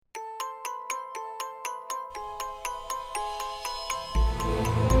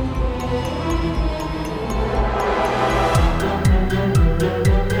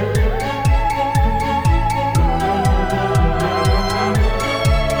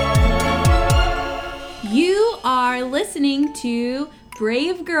listening to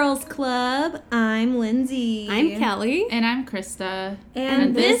Brave Girls Club. I'm Lyndsie. I'm Kelly. And I'm Khrysta.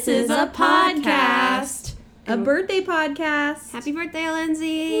 And this is a podcast. A birthday podcast. Happy birthday,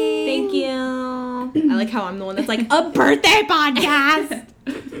 Lyndsie. Thank you. I like how I'm the one that's like, a birthday podcast.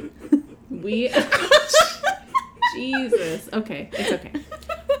 Jesus. Okay. It's okay.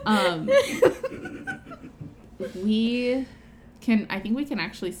 I think we can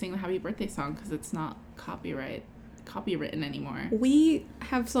actually sing the happy birthday song because it's not copywritten anymore. We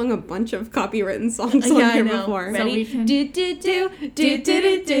have sung a bunch of copywritten songs on here before. Ready? So we can... Do do do do do do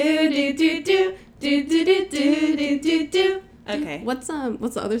do do do do do do do do do. Okay. What's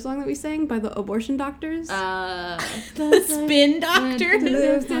the other song that we sang by the abortion doctors? The spin doctor.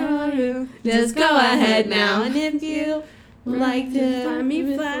 Just go ahead now, and if you like to find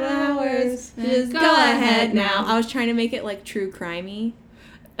me flowers, just go ahead now. I was trying to make it like true crimey.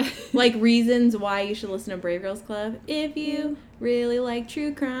 Like reasons why you should listen to Brave Girls Club. If you really like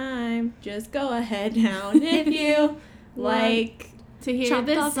true crime, just go ahead now. And if you like to hear chop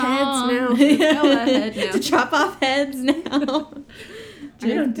this off song, heads now. just go ahead now. to chop off heads now. I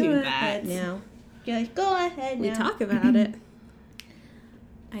don't do that. Ahead now. Just go ahead now. We talk about it.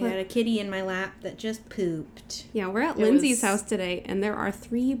 I got a kitty in my lap that just pooped. Yeah, we're at Lyndsie's house today, and there are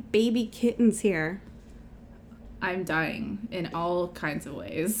 3 baby kittens here. I'm dying in all kinds of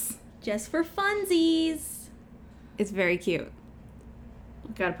ways. Just for funsies. It's very cute.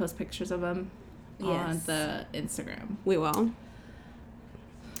 We've got to post pictures of them on the Instagram. We will.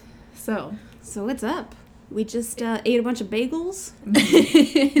 So what's up? We just ate a bunch of bagels.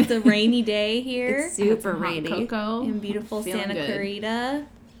 It's a rainy day here. It's super hot rainy. cocoa In beautiful Feeling Santa good. Clarita.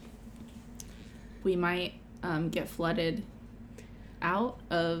 We might get flooded out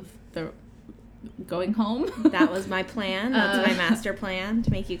of the going home. That was my plan. That's my master plan,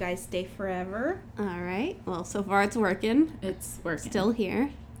 to make you guys stay forever. All right. Well, so far it's working. It's working. Still here.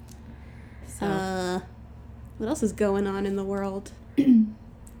 So, What else is going on in the world?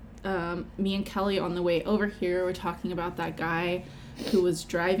 me and Kelly on the way over here were talking about that guy who was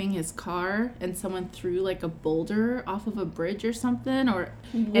driving his car and someone threw like a boulder off of a bridge or something, and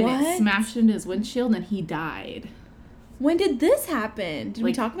it smashed into his windshield and he died. When did this happen? Did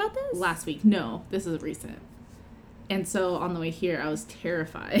we Like, talk about this? Last week. No, this is recent. And so on the way here, I was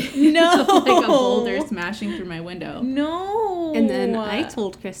terrified. No. Of like a boulder smashing through my window. No. And then I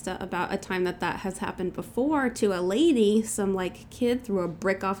told Khrysta about a time that has happened before to a lady. Some like kid threw a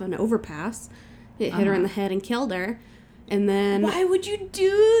brick off an overpass. It hit her in the head and killed her. And then why would you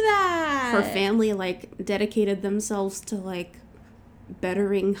do that? her family like dedicated themselves to like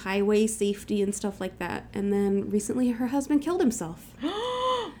bettering highway safety and stuff like that. And then recently her husband killed himself.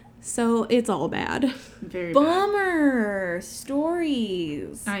 So it's all bad. Very bad. Bummer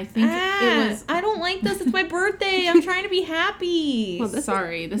stories. I think it was... I don't like this. It's my birthday. I'm trying to be happy. Well,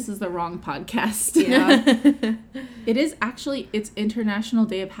 sorry, this is the wrong podcast. Yeah. It is actually, it's International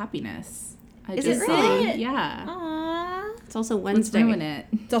Day of Happiness. Is it really? Yeah. Aww. It's also Let's Wednesday. ruin it.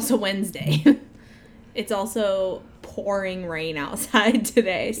 It's also Wednesday. It's also pouring rain outside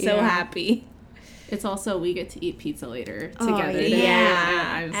today. So Yeah. happy. It's also, we get to eat pizza later Oh, together.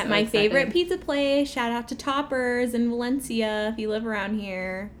 yeah. I'm At so my excited. favorite pizza place. Shout out to Toppers in Valencia. If you live around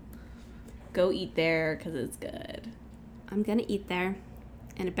here, go eat there because it's good. I'm gonna eat there.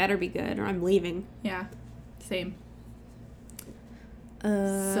 And it better be good or I'm leaving. Yeah, same.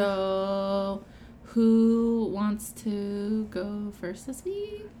 So So, who wants to go first this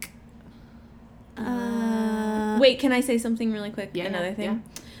week? Wait, can I say something really quick? Yeah, Another thing.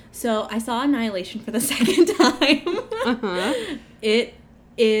 yeah. So I saw Annihilation for the second time. It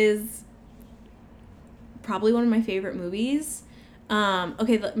is probably one of my favorite movies.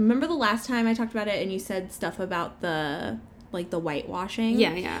 Okay, remember the last time I talked about it and you said stuff about the whitewashing?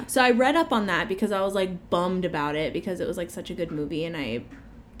 Yeah. So I read up on that because I was like bummed about it because it was like such a good movie and I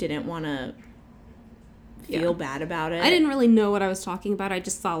didn't want to feel bad about it. I didn't really know what I was talking about. I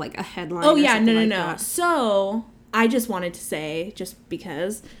just saw like a headline. Oh or yeah, something no. like that. So I just wanted to say, just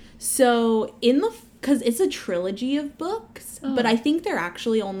because. So because it's a trilogy of books, but I think they're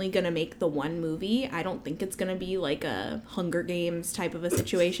actually only gonna make the one movie. I don't think it's gonna be like a Hunger Games type of a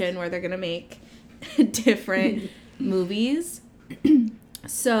situation where they're gonna make different movies.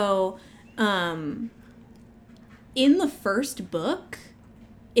 So, in the first book,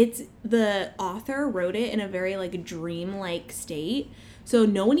 it's the author wrote it in a very like dream-like state. So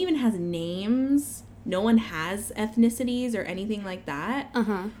no one even has names. No one has ethnicities or anything like that.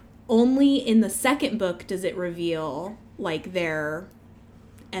 Only in the second book does it reveal like their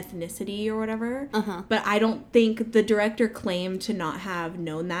ethnicity or whatever. Uh-huh. But I don't think the director claimed to not have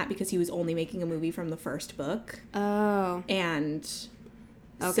known that because he was only making a movie from the first book. Oh. And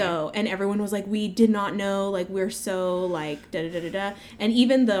Okay. so, and everyone was like, we did not know, like, we're so, like, da-da-da-da-da. And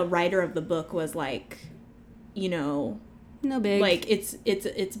even the writer of the book was like, you know, No big. like, it's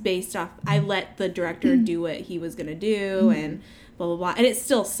based off, I let the director do what he was gonna do, and blah, blah, blah. And it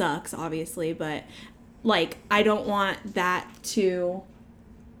still sucks, obviously, but, like, I don't want that to...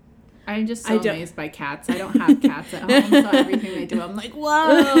 I'm just so amazed by cats. I don't have cats at home, so everything they do, I'm like,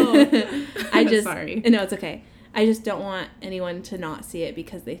 whoa! Sorry. No, it's okay. I just don't want anyone to not see it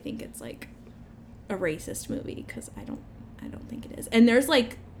because they think it's, like, a racist movie, because I don't think it is. And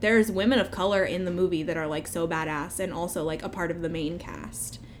there's women of color in the movie that are, like, so badass and also, like, a part of the main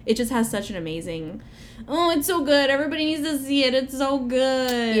cast. It just has such an amazing... Oh, it's so good. Everybody needs to see it. It's so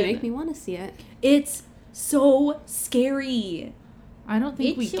good. You make me want to see it. It's so scary. I don't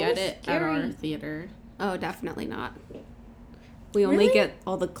think we It's so get it at our scary. theater. Oh, definitely not. We only Really? get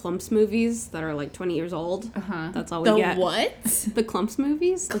all the Clumps movies that are like 20 years old. Uh-huh. That's all we get. What? The Clumps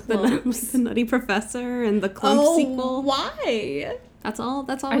movies? Like Clumps? the Nutty Professor and the Clumps sequel. Why? That's all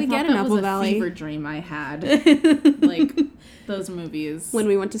I we thought get in that Apple was a Valley. fever dream I had. Like, those movies. When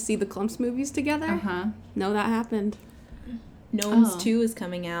we went to see the Clumps movies together? Uh-huh. No, that happened. Gnomes Oh. 2 is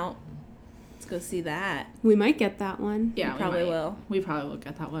coming out. Let's go see that. We might get that one. Yeah, We probably might. will. We probably will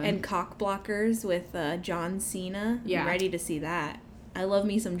get that one. And Cock Blockers with John Cena. Yeah. I'm ready to see that. I love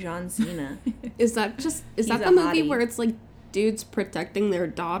me some John Cena. Is that He's the a movie hottie. where it's like dudes protecting their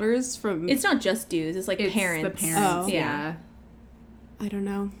daughters from... It's not just dudes. It's like it's parents. the parents, Oh. yeah. I don't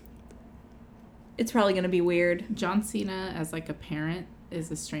know. It's probably going to be weird. John Cena as, like, a parent is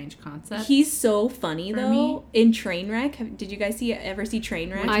a strange concept. He's so funny, For though. me. In Trainwreck. Did you guys ever see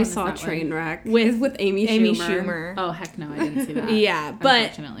Trainwreck? Which I one is saw that one? Trainwreck With Amy Schumer. Oh, heck no, I didn't see that. Yeah,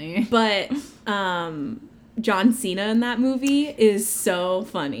 but Unfortunately. John Cena in that movie is so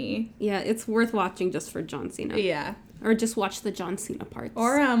funny. Yeah, it's worth watching just for John Cena. Yeah. Or just watch the John Cena parts.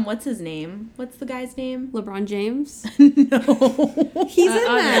 Or what's his name? What's the guy's name? LeBron James. No. He's in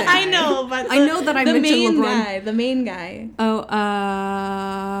that. I know, but I know that I mentioned main LeBron. the main guy Oh,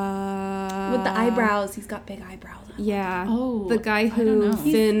 with the eyebrows. He's got big eyebrows. Yeah. Oh, the guy I don't who know.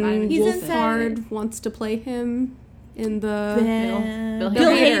 Finn He's Wolfhard wants to play him in the... Bill Bill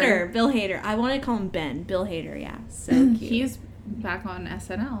Hader. Hader. Bill Hader. I want to call him Ben. Bill Hader. Yeah, so cute. He's back on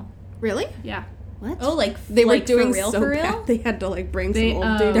SNL. Really? Yeah. What? Oh, like They were like, doing for real, so for real. bad. They had to like bring They, some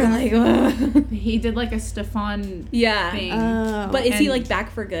old dude. They're like, ugh. He did, like, a Stefan Yeah. thing. Oh. But is he And- like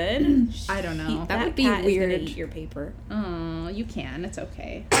back for good? I don't know. That would be cat is gonna weird. eat your paper. Oh, you can. It's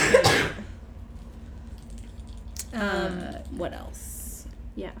okay. What else?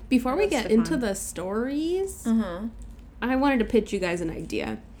 Yeah. Before we That's get Stefan. into the stories, Uh-huh. I wanted to pitch you guys an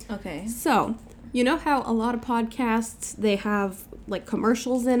idea. Okay. So, you know how a lot of podcasts, they have like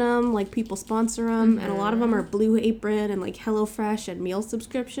commercials in them, like people sponsor them, and a lot of them are Blue Apron and like HelloFresh and meal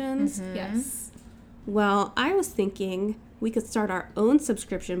subscriptions. Yes. Well, I was thinking we could start our own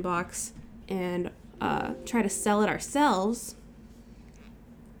subscription box and try to sell it ourselves.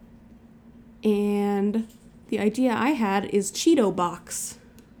 And the idea I had is Cheeto Box.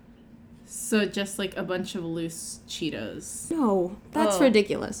 So just, like, a bunch of loose Cheetos. No, that's Oh.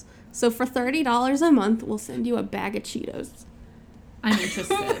 ridiculous. So for $30 a month, we'll send you a bag of Cheetos. I'm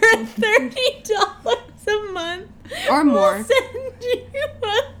interested. $30 a month. Or more. We'll send you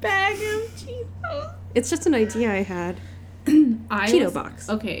a bag of Cheetos. It's just an idea I had. Cheeto Box.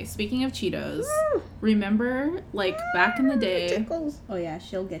 Okay, speaking of Cheetos, remember, like, back in the day, Oh yeah,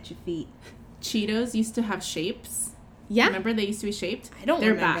 she'll get your feet. Cheetos used to have shapes. Yeah. Remember they used to be shaped? I don't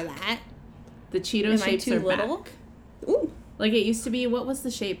They're remember back. that. The Cheeto Am I shapes too are little? back. Ooh. Like, it used to be, what was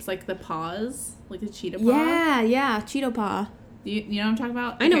the shapes? Like, the paws? Like the cheetah paw? Yeah, Cheeto Paw. You know what I'm talking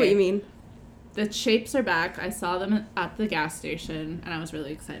about? I know what Okay. you mean. The shapes are back. I saw them at the gas station, and I was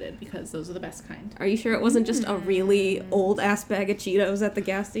really excited because those are the best kind. Are you sure it wasn't just a really old ass bag of Cheetos at the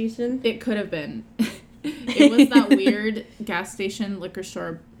gas station? It could have been. It was that weird gas station liquor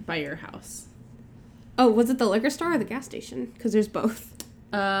store by your house. Oh, was it the liquor store or the gas station? Because there's both.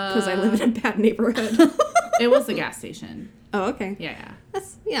 Because I live in a bad neighborhood. It was the gas station. Oh, okay. Yeah.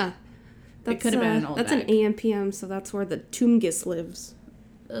 Yeah. That's, could have been an old That's bag. an AM/PM, so that's where the Toomgus lives.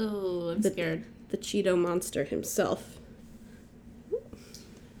 Oh, I'm The- scared. The Cheeto monster himself.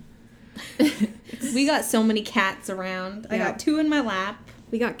 We got so many cats around. I Yeah. got 2 in my lap.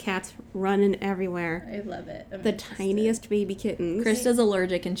 We got cats running everywhere. I love it. I'm The interested. tiniest baby kittens. Khrysta's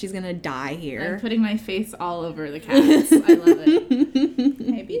allergic and she's gonna die I'm here. putting my face all over the cats. I love it.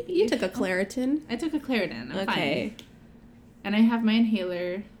 Hey, baby. You took a Claritin. I took a Claritin. I'm Okay. fine. And I have my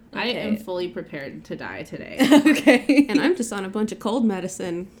inhaler. Okay. I am fully prepared to die today. Okay. And I'm just on a bunch of cold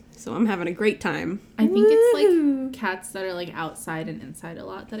medicine, so I'm having a great time. I think it's Woo. like cats that are like outside and inside a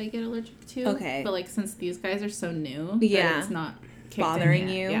lot that I get allergic to. Okay. But like since these guys are so new, Yeah. that it's not kicked in Bothering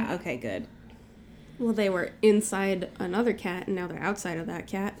yet. you? Yeah. Okay, good. Well, they were inside another cat, and now they're outside of that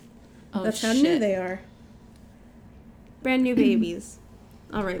cat. Oh, That's how shit. new they are. Brand new babies.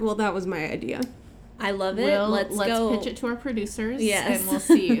 All right, well, that was my idea. I love it. Let's go. pitch it to our producers. Yes. And we'll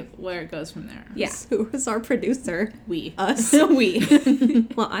see where it goes from there. Yeah. So who is our producer? We. Us. We.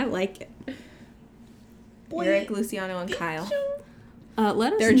 Well, I like it. Eric, Luciano, and Kyle.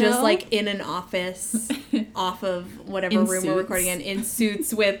 Let us They're know. just like in an office off of whatever In room we're recording in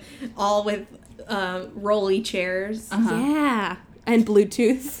suits with rolly chairs. Uh-huh. Yeah. And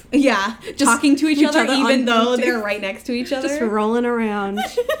Bluetooth. Yeah, talking to each other even on though Bluetooth. they're right next to each other. Just rolling around.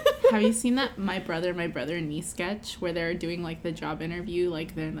 Have you seen that My Brother and Me sketch where they're doing like the job interview?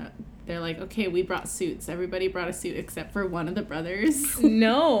 Like they're like, okay, we brought suits. Everybody brought a suit except for one of the brothers.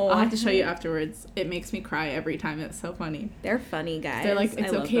 No. I'll have to show you afterwards. It makes me cry every time. It's so funny. They're funny guys. They're like, I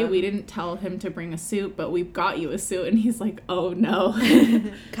it's love okay, them. we didn't tell him to bring a suit, but we got you a suit. And he's like, oh no.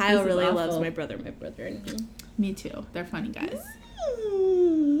 Kyle This is really awful. loves my brother, and me. Me too. They're funny guys.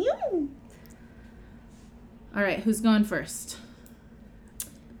 All right, who's going first?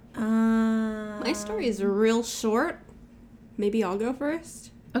 My story is real short. Maybe I'll go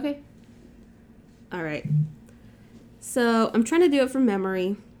first. Okay. All right. So I'm trying to do it from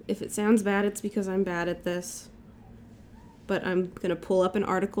memory. If it sounds bad, it's because I'm bad at this. But I'm going to pull up an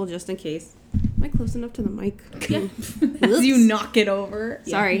article just in case. Am I close enough to the mic? Yeah. As you knock it over.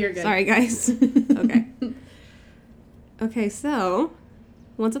 Sorry. you're good. Sorry, guys. Okay. Okay, so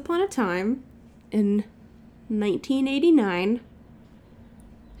once upon a time in 1989,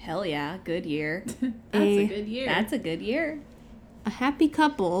 Hell yeah, good year. That's a good year. That's a good year. a happy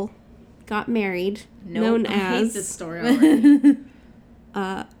couple got married, Nope. known I hate this as story already.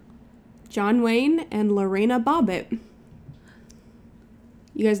 John Wayne and Lorena Bobbitt.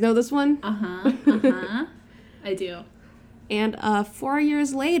 You guys know this one? Uh-huh. I do. And 4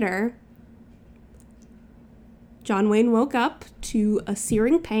 years later, John Wayne woke up to a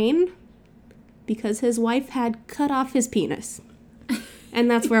searing pain because his wife had cut off his penis. And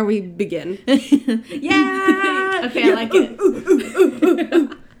that's where we begin. Yeah. Okay, I like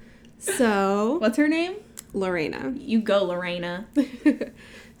it. So, What's her name? Lorena. You go, Lorena.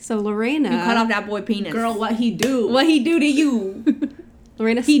 So Lorena, You cut off that boy penis. Girl, what he do? What he do to you?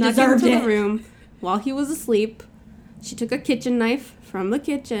 Lorena He snuck deserved into it. the room while he was asleep. She took a kitchen knife from the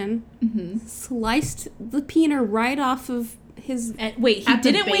kitchen, sliced the penis right off of his. Wait, he At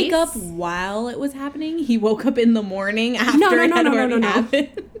the didn't wake base? up while it was happening? He woke up in the morning after No, it had no, already no. happened?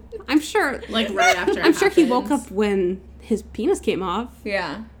 I'm sure. Like right after it I'm sure he woke happens. up when his penis came off.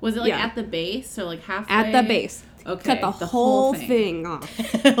 Yeah. Was it like Yeah. at the base or like halfway? At the base. Okay. Cut the whole thing off.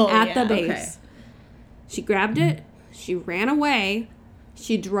 Hell At yeah. the base. Okay. She grabbed it, she ran away,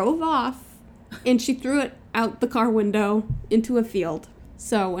 she drove off, and she threw it out the car window into a field.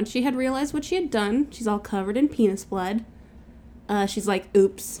 So when she had realized what she had done, she's all covered in penis blood. She's like,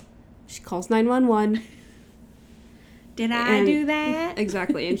 oops. She calls 911. Did I And- do that?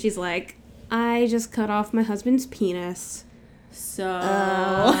 Exactly. And she's like, I just cut off my husband's penis. So.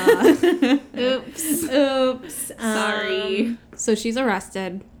 Oops. Oops. Sorry. So she's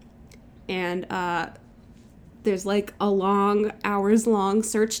arrested, and there's like a long, hours-long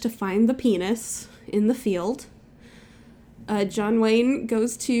search to find the penis in the field. John Wayne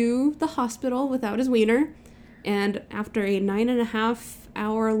goes to the hospital without his wiener, and after a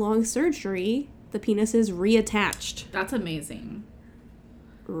 9.5-hour-long surgery, the penis is reattached. That's amazing.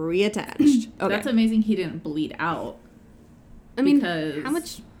 Reattached. Okay. That's amazing he didn't bleed out. I mean, because how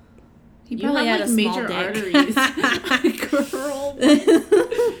much? He You probably have had like a small major dick. arteries. Girl.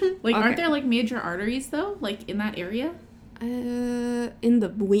 Like, aren't Okay. there like major arteries though? Like in that area? In the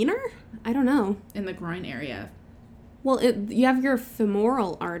wiener? I don't know. In the groin area. Well, you have your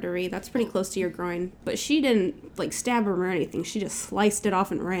femoral artery. That's pretty close to your groin. But she didn't, like, stab him or anything. She just sliced it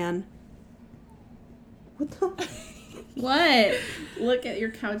off and ran. What? Look at your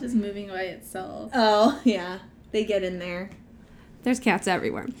couch is moving by itself. Oh, yeah. They get in there. There's cats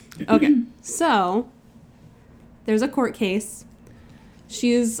everywhere. Okay, so there's a court case.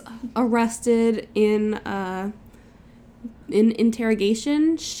 She's arrested in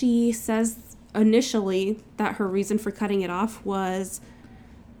interrogation. She says initially that her reason for cutting it off was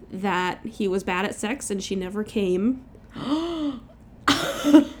that he was bad at sex and she never came.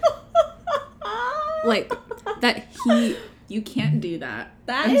 Like, that he You can't do that.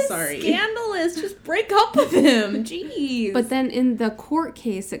 I'm sorry. Scandalous. Just break up with him. Jeez. But then in the court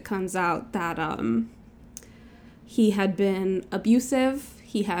case, it comes out that he had been abusive.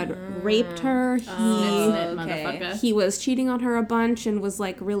 He had raped her. He was cheating on her a bunch and was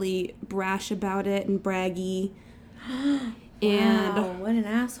like really brash about it and braggy. And wow, what an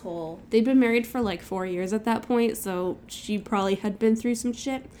asshole. They'd been married for like 4 years at that point, so she probably had been through some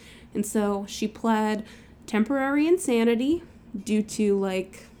shit. And so she pled temporary insanity due to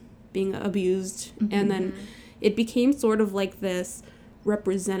like being abused. Mm-hmm. And then it became sort of like this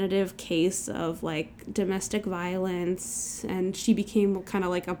representative case of like domestic violence, and she became kind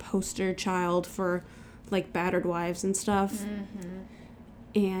of like a poster child for like battered wives and stuff.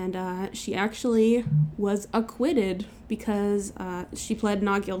 And she actually was acquitted because she pled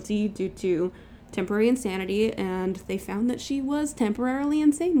not guilty due to temporary insanity, and they found that she was temporarily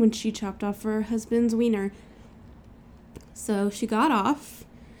insane when she chopped off her husband's wiener. So she got off.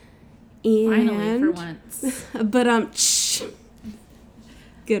 And, finally, for once. But shh.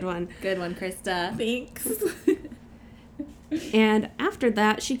 Good one, Khrysta. Thanks. And after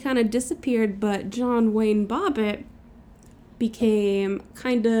that, she kind of disappeared, but John Wayne Bobbitt became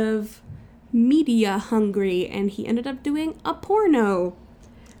kind of media hungry, and he ended up doing a porno.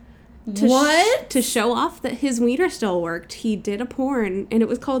 To show off that his wiener still worked, he did a porn, and it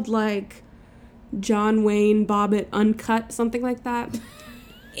was called, like, John Wayne Bobbitt Uncut, something like that.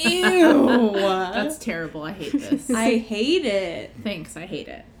 Ew. That's terrible. I hate this. I hate it. Thanks, I hate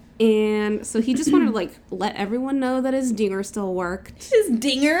it. And so he just wanted to, like, let everyone know that his dinger still worked. His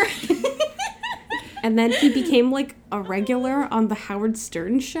dinger? And then he became, like, a regular on the Howard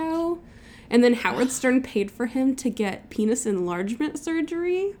Stern show. And then Howard Stern paid for him to get penis enlargement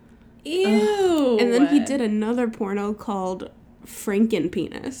surgery. Ew. And then he did another porno called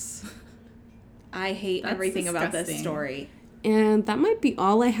Frankenpenis. I hate everything about this story. And that might be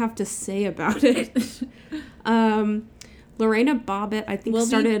all I have to say about it. Lorena Bobbitt, I think,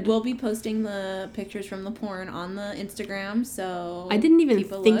 We'll be posting the pictures from the porn on the Instagram, so I didn't even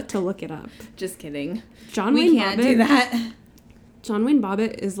think to look it up. Just kidding. We can't do that. John Wayne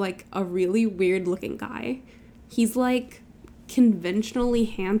Bobbitt is, like, a really weird-looking guy. He's, like, conventionally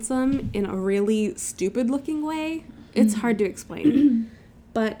handsome in a really stupid-looking way. It's hard to explain.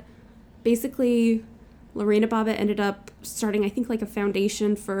 But basically, Lorena Bobbitt ended up starting, I think, like, a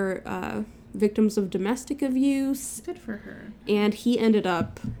foundation for victims of domestic abuse. Good for her. And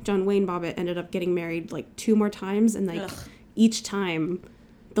John Wayne Bobbitt ended up getting married, like, 2 more times, and, like, each time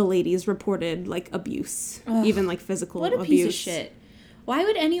the ladies reported, like, abuse. Even, like, physical abuse. What a piece of shit. Why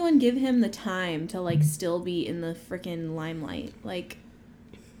would anyone give him the time to, like, still be in the freaking limelight? Like,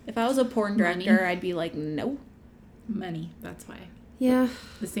 if I was a porn director, I'd be like, no. Money, that's why. Yeah.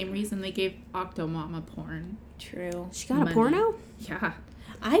 The same reason they gave Octomama porn. True. She got a porno? Yeah.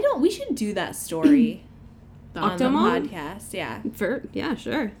 We should do that story on the Octomom? podcast. Yeah. Yeah,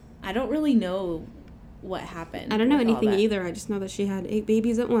 sure. I don't really know what happened. I don't know anything either. I just know that she had 8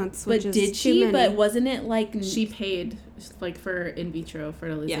 babies at once, which is did too she? many. But wasn't it like she paid like for in vitro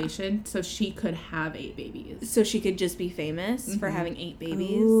fertilization, so she could have 8 babies. So she could just be famous for having 8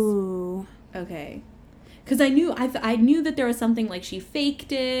 babies. Ooh. Okay. Because I knew that there was something like she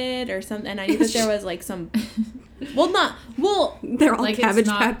faked it or something, and I knew that there was like some. They're all like Cabbage it's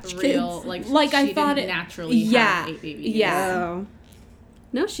not Patch real. Kids. Like I she thought didn't it naturally have 8 babies. Yeah. Oh.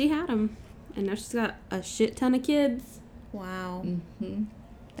 No, she had them, and now she's got a shit ton of kids. Wow. Mm-hmm.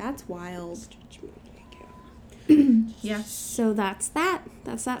 That's wild. Yeah. So that's that.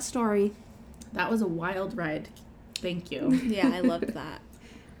 That's that story. That was a wild ride. Thank you. Yeah, I loved that.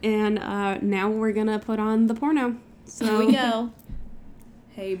 And now we're gonna put on the porno. So here we go.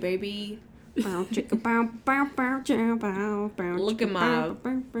 Hey, baby. Look at my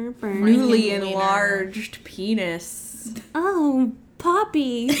newly enlarged penis. Oh,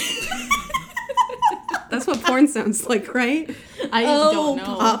 Poppy. That's what porn sounds like, right? I don't know.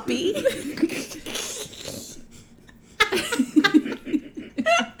 Poppy.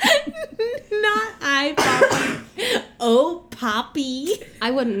 Not I, Poppy. Oh, Poppy. I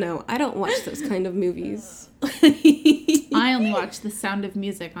wouldn't know. I don't watch those kind of movies. I only watch The Sound of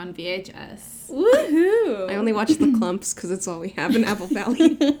Music on VHS. Woohoo! I only watch The Clumps because it's all we have in Apple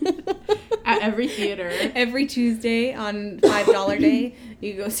Valley. At every theater. Every Tuesday on $5 day,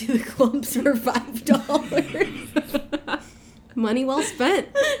 you go see The Clumps for $5. Money well spent.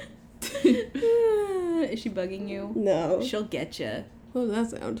 Is she bugging you? No. She'll get you. What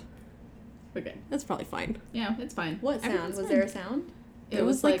was that sound? Okay. That's probably fine. Yeah, it's fine. What sound? Was there a sound? It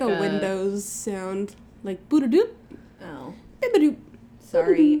was like a Windows sound. Like boot-a-doop. Oh. Bip-a-doop.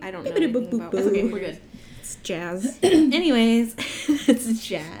 Sorry, I don't know anything about That's okay, we're good. It's jazz. Anyways, it's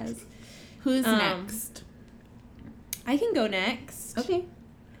jazz. Who's next? I can go next. Okay.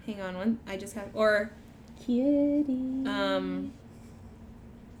 Hang on one. I just have Kitty.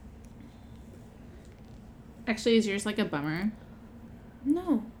 Actually, is yours like a bummer?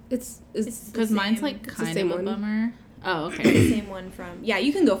 No. It's Because mine's like kind of a bummer. Oh, okay. The same one from... Yeah,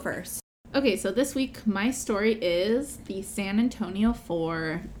 you can go first. Okay, so this week my story is the San Antonio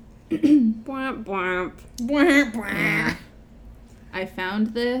 4. Bwomp, bwomp. Bwah, bwah. Yeah. I found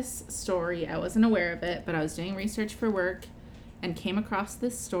this story. I wasn't aware of it, but I was doing research for work and came across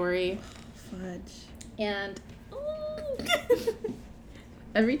this story. Fudge. And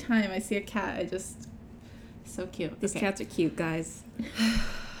every time I see a cat, I just... So cute. These cats are cute, guys.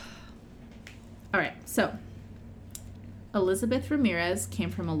 All right, so Elizabeth Ramirez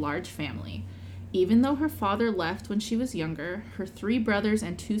came from a large family. Even though her father left when she was younger, her 3 brothers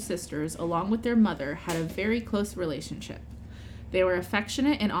and 2 sisters, along with their mother, had a very close relationship. They were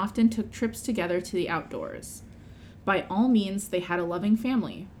affectionate and often took trips together to the outdoors. By all means, they had a loving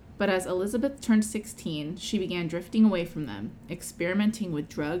family. But as Elizabeth turned 16, she began drifting away from them, experimenting with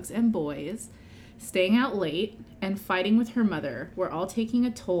drugs and boys, staying out late, and fighting with her mother were all taking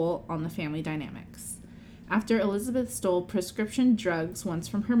a toll on the family dynamics. After Elizabeth stole prescription drugs once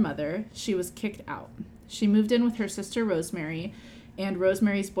from her mother, she was kicked out. She moved in with her sister Rosemary and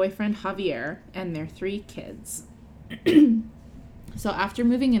Rosemary's boyfriend Javier and their 3 kids. So after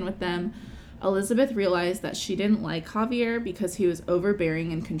moving in with them, Elizabeth realized that she didn't like Javier because he was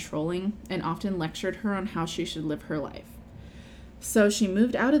overbearing and controlling and often lectured her on how she should live her life. So she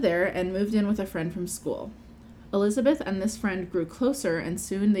moved out of there and moved in with a friend from school. Elizabeth and this friend grew closer and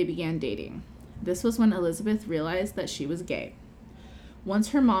soon they began dating. This was when Elizabeth realized that she was gay. Once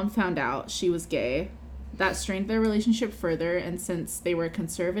her mom found out she was gay, that strained their relationship further, and since they were a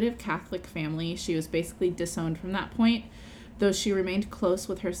conservative Catholic family, she was basically disowned from that point, though she remained close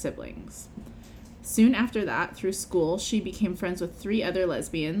with her siblings. Soon after that, through school, she became friends with 3 other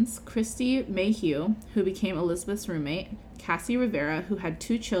lesbians, Khrysta Mayhew, who became Elizabeth's roommate, Cassie Rivera, who had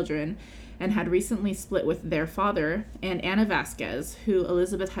 2 children and had recently split with their father, and Anna Vasquez, who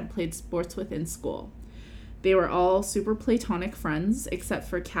Elizabeth had played sports with in school. They were all super platonic friends, except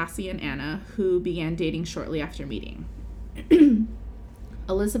for Cassie and Anna, who began dating shortly after meeting.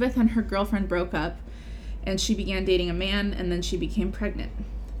 Elizabeth and her girlfriend broke up, and she began dating a man, and then she became pregnant.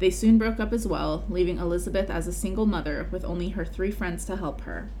 They soon broke up as well, leaving Elizabeth as a single mother with only her 3 friends to help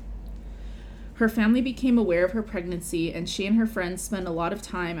her. Her family became aware of her pregnancy, and she and her friends spent a lot of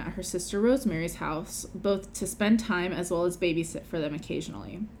time at her sister Rosemary's house, both to spend time as well as babysit for them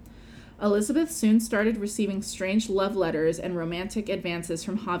occasionally. Elizabeth soon started receiving strange love letters and romantic advances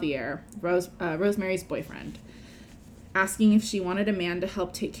from Javier, Rosemary's boyfriend, asking if she wanted a man to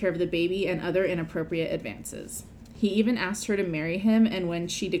help take care of the baby and other inappropriate advances. He even asked her to marry him, and when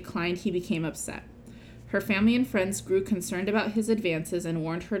she declined, he became upset. Her family and friends grew concerned about his advances and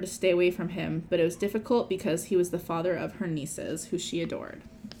warned her to stay away from him, but it was difficult because he was the father of her nieces, who she adored.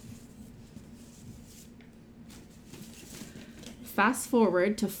 Fast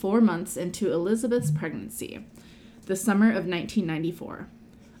forward to 4 months into Elizabeth's pregnancy, the summer of 1994.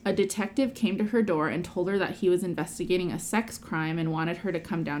 A detective came to her door and told her that he was investigating a sex crime and wanted her to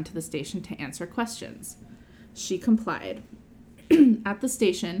come down to the station to answer questions. She complied. At the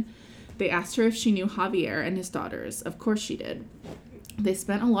station, they asked her if she knew Javier and his daughters. Of course she did. They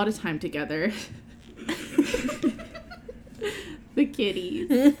spent a lot of time together. The kitties.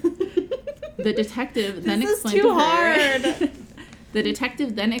 The detective then explained to her. The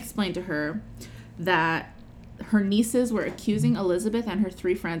detective then explained to her that her nieces were accusing Elizabeth and her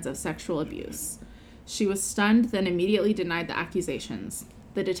 3 friends of sexual abuse. She was stunned, then immediately denied the accusations.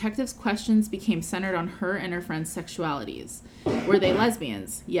 The detective's questions became centered on her and her friends' sexualities. Were they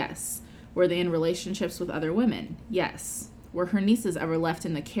lesbians? Yes. Were they in relationships with other women? Yes. Were her nieces ever left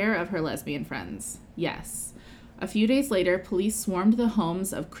in the care of her lesbian friends? Yes. A few days later, police swarmed the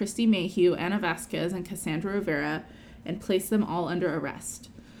homes of Khrysta Mayhew, Anna Vasquez, and Cassandra Rivera and placed them all under arrest.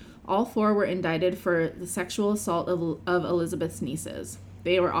 All 4 were indicted for the sexual assault of Elizabeth's nieces.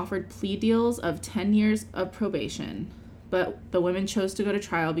 They were offered plea deals of 10 years of probation, but the women chose to go to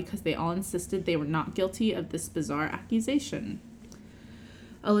trial because they all insisted they were not guilty of this bizarre accusation.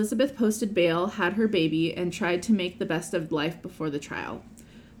 Elizabeth posted bail, had her baby, and tried to make the best of life before the trial.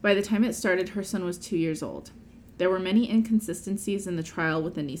 By the time it started, her son was 2 years old. There were many inconsistencies in the trial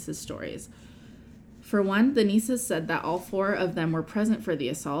with the nieces' stories. For one, the nieces said that all 4 of them were present for the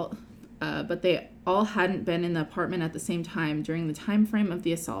assault, but they all hadn't been in the apartment at the same time during the time frame of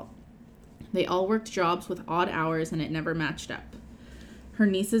the assault. They all worked jobs with odd hours, and it never matched up. Her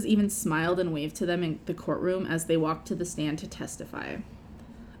nieces even smiled and waved to them in the courtroom as they walked to the stand to testify.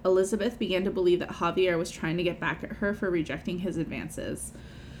 Elizabeth began to believe that Javier was trying to get back at her for rejecting his advances.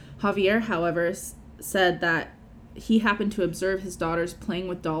 Javier, however, said that he happened to observe his daughters playing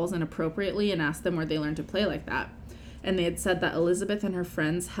with dolls inappropriately and asked them where they learned to play like that. And they had said that Elizabeth and her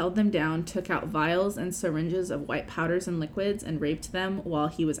friends held them down, took out vials and syringes of white powders and liquids, and raped them while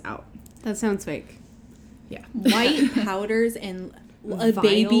he was out. That sounds fake. Yeah. White powders and... A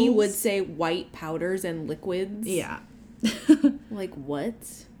baby would say white powders and liquids. Yeah. Like, what?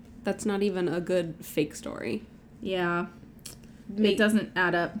 That's not even a good fake story. Yeah. It doesn't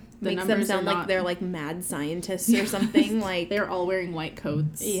add up. The makes them sound like they're like mad scientists or something. Like they're all wearing white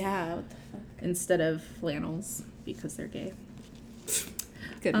coats. Yeah. What the fuck? Instead of flannels because they're gay.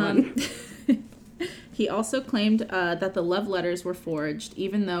 Good one. He also claimed that the love letters were forged,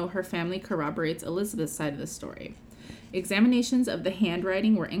 even though her family corroborates Elizabeth's side of the story. Examinations of the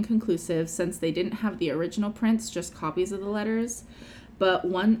handwriting were inconclusive since they didn't have the original prints, just copies of the letters, but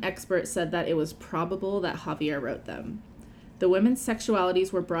one expert said that it was probable that Javier wrote them. The women's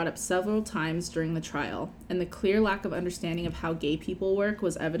sexualities were brought up several times during the trial, and the clear lack of understanding of how gay people work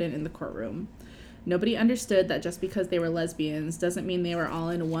was evident in the courtroom. Nobody understood that just because they were lesbians doesn't mean they were all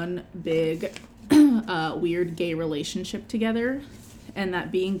in one big, weird gay relationship together, and that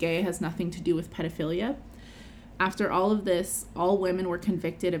being gay has nothing to do with pedophilia. After all of this, all women were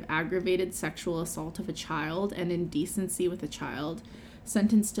convicted of aggravated sexual assault of a child and indecency with a child,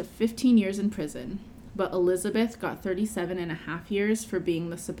 sentenced to 15 years in prison. But Elizabeth got 37.5 years for being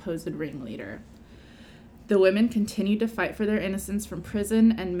the supposed ringleader. The women continued to fight for their innocence from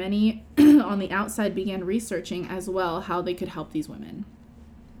prison, and many on the outside began researching as well how they could help these women.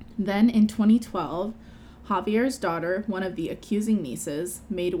 Then in 2012, Javier's daughter, one of the accusing nieces,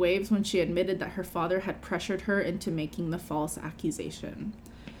 made waves when she admitted that her father had pressured her into making the false accusation.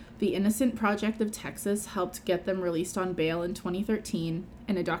 The Innocent Project of Texas helped get them released on bail in 2013,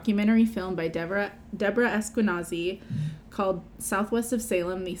 and a documentary film by Deborah Eskenazi called Southwest of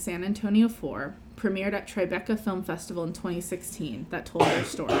Salem, the San Antonio Four, premiered at Tribeca Film Festival in 2016 that told their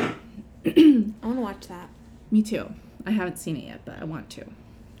story. I want to watch that. Me too. I haven't seen it yet, but I want to.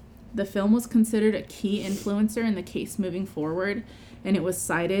 The film was considered a key influencer in the case moving forward, and it was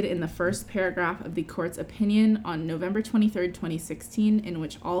cited in the first paragraph of the court's opinion on November 23, 2016, in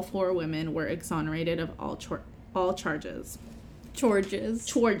which all four women were exonerated of all charges. Charges.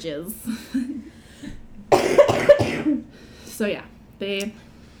 So yeah, they...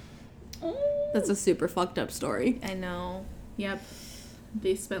 That's a super fucked up story. I know. Yep.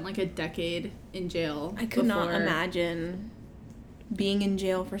 They spent like a decade in jail. I could not imagine being in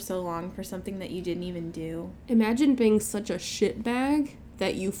jail for so long for something that you didn't even do. Imagine being such a shitbag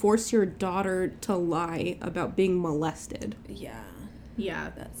that you force your daughter to lie about being molested. Yeah.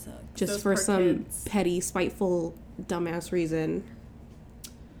 Yeah. That sucks. Just Those for poor some kids. petty, spiteful, dumbass reason.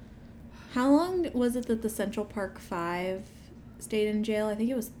 How long was it that the Central Park 5 stayed in jail? I think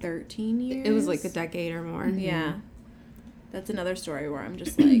it was 13 years. It was like a decade or more. Yeah. That's another story where I'm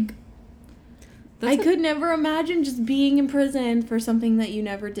just like... I could never imagine just being in prison for something that you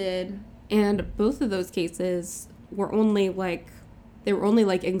never did. And both of those cases were only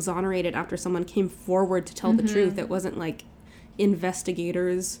exonerated after someone came forward to tell the truth. It wasn't like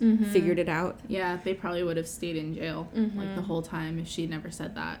investigators figured it out. Yeah, they probably would have stayed in jail like the whole time if she never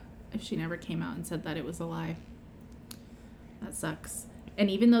said that. If she never came out and said that it was a lie. That sucks. And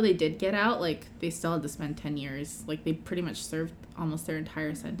even though they did get out, like, they still had to spend 10 years. Like, they pretty much served almost their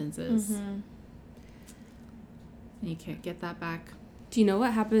entire sentences. And you can't get that back. Do you know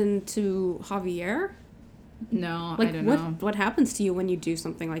what happened to Javier? No, Like, I don't know. What happens to you when you do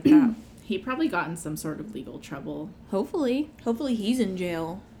something like that? He probably got in some sort of legal trouble Hopefully. Hopefully he's in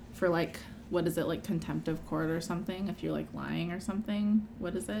jail. for, like, what is it, like contempt of court or something? If you're, like, lying or something.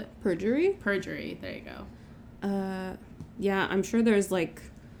 What is it? Perjury? Perjury. There you go. Yeah, I'm sure there's, like,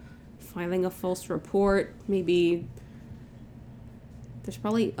 filing a false report. Maybe there's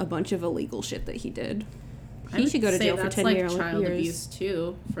probably a bunch of illegal shit that he did. He should go to jail for 10 like years. Child abuse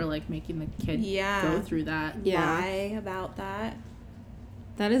too, for like making the kid go through that. Yeah. Lie about that.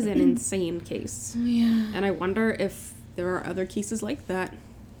 That is an insane case. Yeah. And I wonder if there are other cases like that.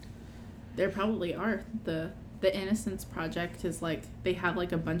 There probably are. The Innocence Project is like, they have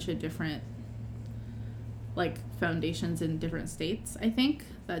like a bunch of different like foundations in different states, I think,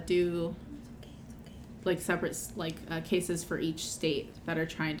 that do like separate like cases for each state that are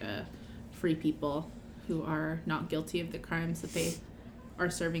trying to free people who are not guilty of the crimes that they are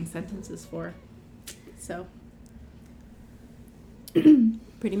serving sentences for. So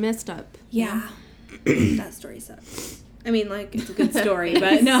Pretty messed up. Yeah. That story sucks. I mean, like, it's a good story,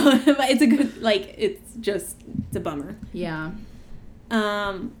 but no, but it's a good, like, it's a bummer. Yeah.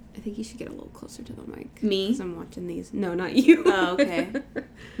 I think you should get a little closer to the mic. Me? Because I'm watching these. No, not you. Oh, okay.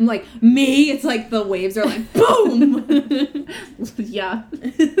 I'm like, me? It's like the waves are like, boom! Yeah.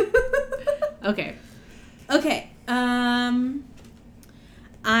 Okay. Okay. I'm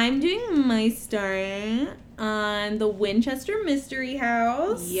doing my story on the Winchester Mystery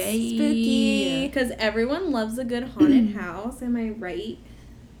House. Yay. Spooky. Because everyone loves a good haunted house. Am I right?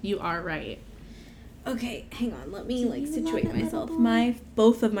 You are right. Okay, hang on. Let me, like, situate myself.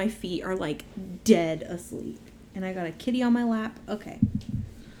 Both of my feet are, like, dead asleep. And I got a kitty on my lap. Okay.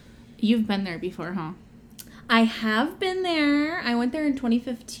 You've been there before, huh? I have been there. I went there in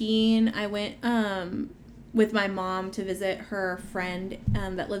 2015. I went with my mom to visit her friend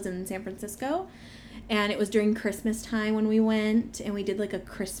that lives in San Francisco. And it was during Christmas time when we went, and we did, like, a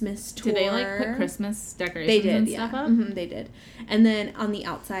Christmas tour. Did they, like, put Christmas decorations they did, and yeah. stuff up? Mm-hmm, they did. And then on the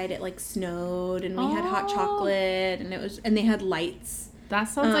outside, it, like, snowed, and we had hot chocolate, and they had lights. That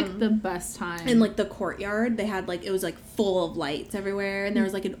sounds like the best time. In, like, the courtyard, they had, like, it was, like, full of lights everywhere, and there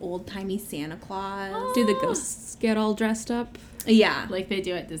was, like, an old-timey Santa Claus. Do the ghosts get all dressed up? Yeah. Like they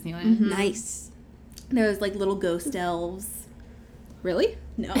do at Disneyland. Mm-hmm. Nice. There was, like, little ghost elves. Really?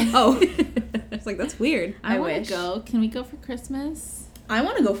 No. Oh. It's like, that's weird. I want wish. to go. Can we go for Christmas? I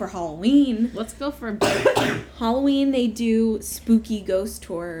want to go for Halloween. Let's go for Halloween, they do spooky ghost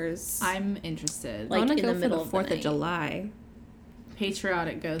tours. I'm interested. Like, I want in to go the for the middle of the 4th of night. July.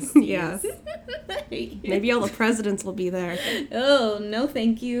 Patriotic ghosts. Yeah. Maybe all the presidents will be there. Oh, no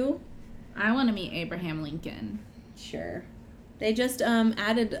thank you. I want to meet Abraham Lincoln. Sure. They just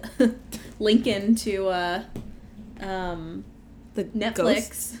added Lincoln to The Netflix.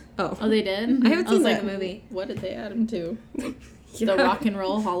 ghosts? Oh. Oh, they did? Mhm. I haven't I was seen like that a movie. What did they add him to? Yeah. The Rock and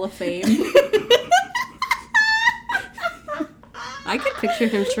Roll Hall of Fame. I could picture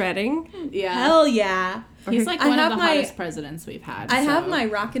him shredding. Yeah. Hell yeah. He's like I one of have the my- hottest presidents we've had. I have so- my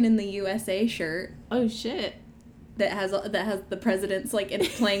Rockin' in the USA shirt Oh, shit. that has the presidents like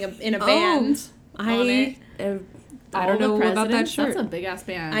playing in a band on it. I All don't know the about that presidents? shirt. That's a big-ass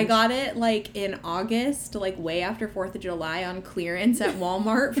band. I got it like in August, like way after 4th of July on clearance at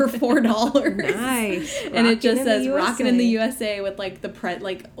Walmart for $4. Nice. And it just Rockin' in says the "Rockin' in the USA." USA" with like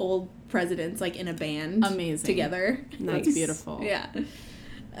the old presidents like in a band, Amazing. together. Nice. That's beautiful. Yeah.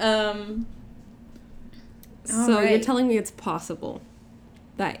 So All you're right. telling me it's possible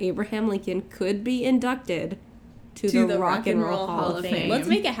that Abraham Lincoln could be inducted to the Rock and Roll Hall of Fame. Let's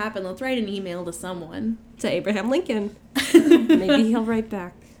make it happen. Let's write an email to someone To Abraham Lincoln. Maybe he'll write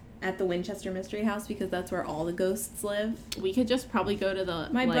back. at the Winchester Mystery House because that's where all the ghosts live. We could just probably go to the...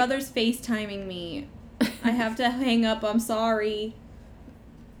 My brother's FaceTiming me. I have to hang up. I'm sorry.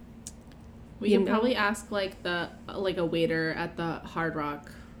 We You could know- probably ask, like, a waiter at the Hard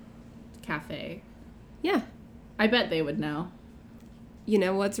Rock Cafe. Yeah. I bet they would know. You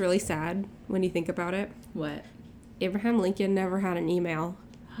know what's really sad when you think about it? What? Abraham Lincoln never had an email.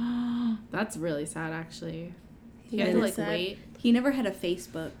 That's really sad, actually. He You had to, didn't. like, Sad. wait. He never had a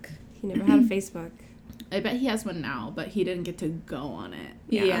Facebook. He never had a Facebook. I bet he has one now, but he didn't get to go on it.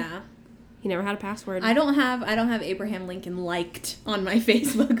 Yeah. He never had a password. I don't have Abraham Lincoln liked on my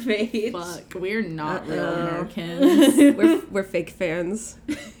Facebook page. Fuck, we're not real Uh-oh. Americans. We're fake fans.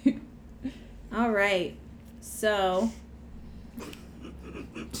 All right. So,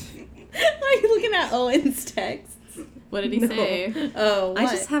 are you looking at Owen's texts? What did he No. say? Oh, what? I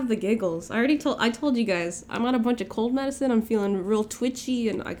just have the giggles. I told you guys, I'm on a bunch of cold medicine. I'm feeling real twitchy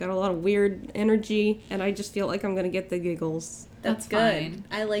and I got a lot of weird energy and I just feel like I'm going to get the giggles. That's good. fine.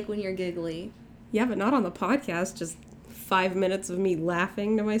 I like when you're giggly. Yeah, but not on the podcast. Just 5 minutes of me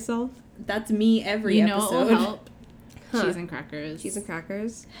laughing to myself. That's me every You know what episode. will help? Huh. Cheese and crackers. Cheese and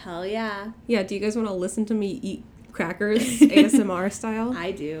crackers. Hell yeah. Yeah, do you guys want to listen to me eat crackers ASMR style?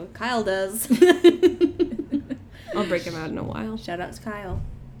 I do. Kyle does. I'll break them out in a while. Shout out to Kyle.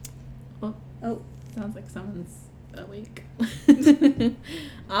 Oh. Sounds like someone's awake.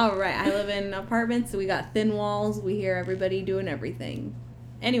 All right. I live in apartments, so we got thin walls. We hear everybody doing everything.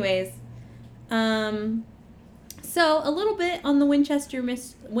 Anyways, so a little bit on the Winchester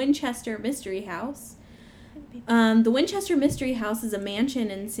Mystery House. The Winchester Mystery House is a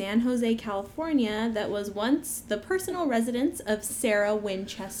mansion in San Jose, California that was once the personal residence of Sarah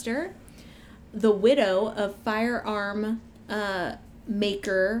Winchester, the widow of firearm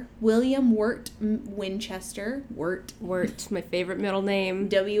maker William Wirt Winchester. Wirt, my favorite middle name.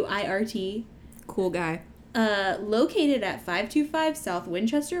 W-I-R-T. Cool guy. Located at 525 South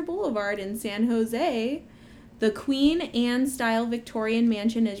Winchester Boulevard in San Jose, the Queen Anne-style Victorian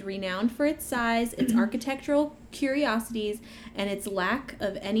mansion is renowned for its size, its architectural curiosities and its lack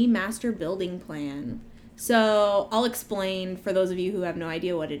of any master building plan. So I'll explain for those of you who have no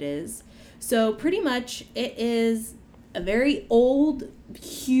idea what it is. So pretty much it is a very old,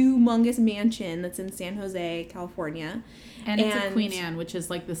 humongous mansion that's in San Jose, California. And it's a Queen Anne, which is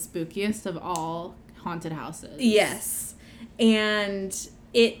like the spookiest of all haunted houses. Yes. And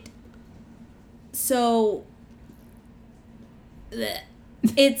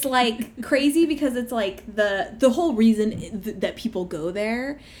it's like crazy because it's like the whole reason that people go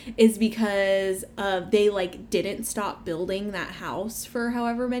there is because they like didn't stop building that house for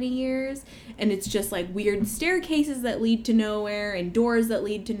however many years, and it's just like weird staircases that lead to nowhere and doors that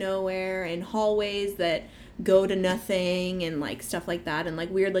lead to nowhere and hallways that go to nothing and like stuff like that, and like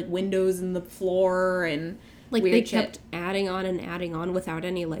weird like windows in the floor and like weird they kept adding on without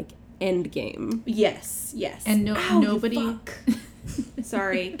any like end game. Yes. And nobody fuck.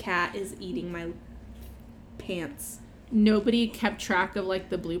 Sorry, cat is eating my pants. Nobody kept track of like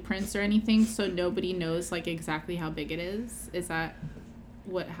the blueprints or anything, so nobody knows like exactly how big it is. Is that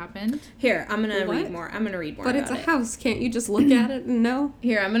what happened? Here, I'm gonna read more. But it's a house. Can't you just look at it and know?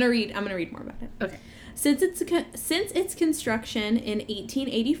 Here, I'm gonna read more about it. Okay. Since its construction in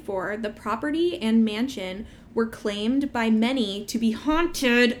 1884, the property and mansion were claimed by many to be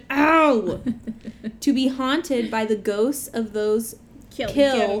haunted. To be haunted by the ghosts of those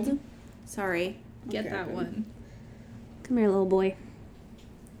killed. Sorry. Get that one. Come here, little boy.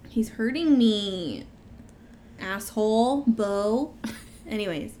 He's hurting me. Asshole. Bo.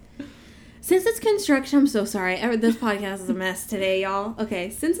 Anyways. Since its construction, I'm so sorry. This podcast is a mess today, y'all.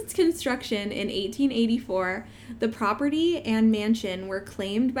 Okay, since its construction in 1884, the property and mansion were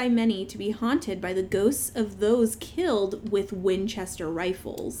claimed by many to be haunted by the ghosts of those killed with Winchester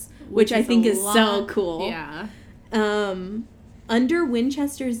rifles, which I think is so cool. Yeah. Under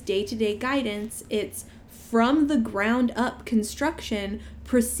Winchester's day-to-day guidance, its from-the-ground-up construction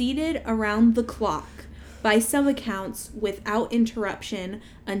proceeded around the clock, by some accounts without interruption,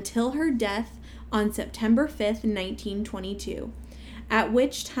 until her death on September 5th, 1922, at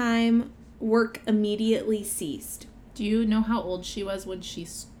which time work immediately ceased. Do you know how old she was when she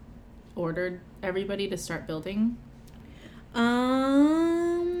ordered everybody to start building?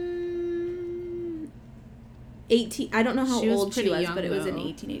 18. I don't know how old she was, but it was in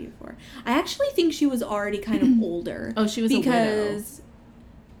 1884. I actually think she was already kind of older. Oh, she was a widow.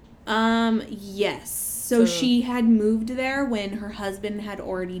 Yes. So she had moved there when her husband had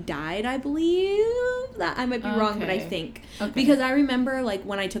already died, I believe. That I might be wrong, but I think. Okay. Because I remember, like,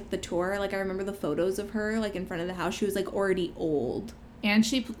 when I took the tour, like, I remember the photos of her, like, in front of the house. She was, like, already old. And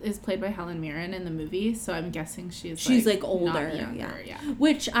she is played by Helen Mirren in the movie, so I'm guessing she's like older. Not younger, yeah.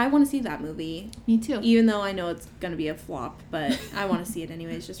 Which, I want to see that movie. Me too. Even though I know it's going to be a flop, but I want to see it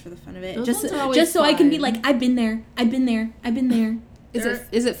anyways, just for the fun of it. Those just ones are always just so fun. I can be like, I've been there. Is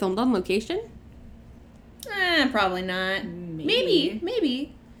it filmed on location? Probably not.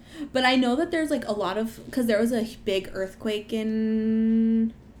 Maybe. But I know that there's like a lot of, because there was a big earthquake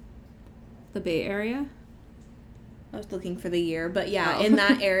in the Bay Area. I was looking for the year, but yeah, in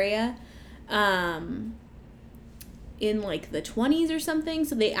that area, in like the 20s or something.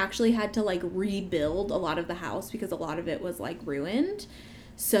 So they actually had to like rebuild a lot of the house because a lot of it was like ruined.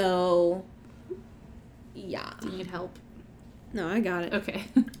 So yeah. Do you need help? No, I got it. Okay.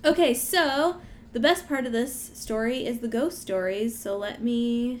 Okay, so the best part of this story is the ghost stories, so let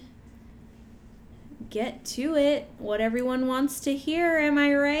me get to it. What everyone wants to hear, am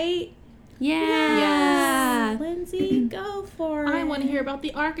I right? Yeah. Yes. Lyndsie, go for it. I want to hear about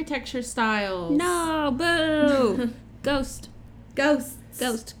the architecture styles. No, boo. Ghost. Ghosts.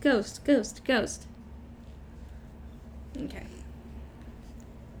 Ghost. Okay.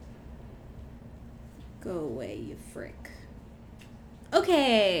 Go away, you frick.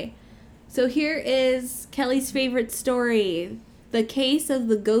 Okay. So here is Kelly's favorite story. The case of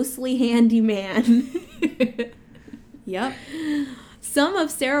the ghostly handyman. Yep. Some of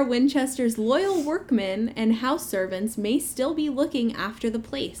Sarah Winchester's loyal workmen and house servants may still be looking after the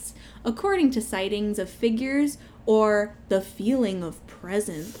place, according to sightings of figures or the feeling of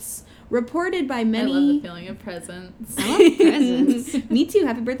presence. Reported by many... I love the feeling of presence. I love presents. Me too.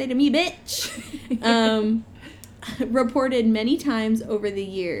 Happy birthday to me, bitch. Reported many times over the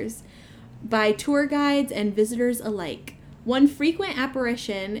years by tour guides and visitors alike. One frequent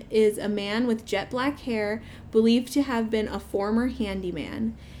apparition is a man with jet black hair believed to have been a former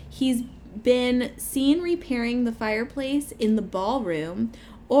handyman. He's been seen repairing the fireplace in the ballroom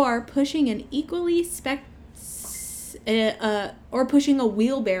or pushing an equally or pushing a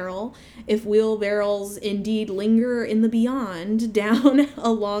wheelbarrow if wheelbarrows indeed linger in the beyond down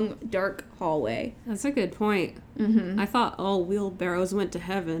a long dark hallway. That's a good point. I thought all wheelbarrows went to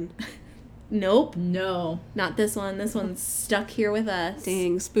heaven. Nope. No. Not this one. This one's stuck here with us.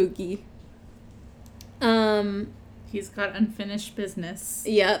 Dang, spooky. He's got unfinished business.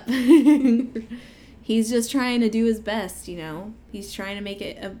 Yep. He's just trying to do his best, you know. He's trying to make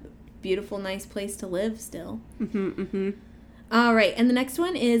it a beautiful, nice place to live still. All right, and the next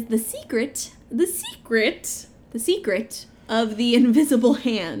one is The Secret of the Invisible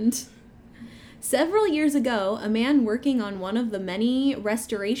Hand. Several years ago, a man working on one of the many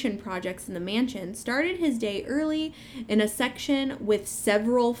restoration projects in the mansion started his day early in a section with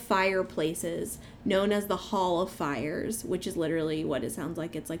several fireplaces, known as the Hall of Fires, which is literally what it sounds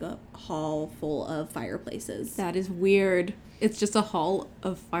like. It's like a hall full of fireplaces. That is weird. It's just a hall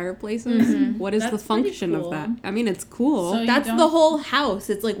of fireplaces? What is That's the function pretty of that? cool. I mean, it's cool. So That's the whole house.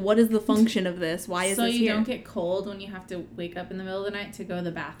 It's like, what is the function of this? Why is so this you here? don't get cold when you have to wake up in the middle of the night to go to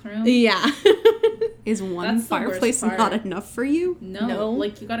the bathroom? Yeah. Is one That's the worst fireplace part. not enough for you? No.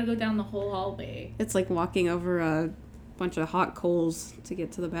 Like, you gotta go down the whole hallway. It's like walking over a bunch of hot coals to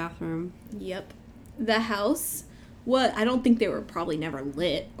get to the bathroom. Yep. The house, I don't think they were probably never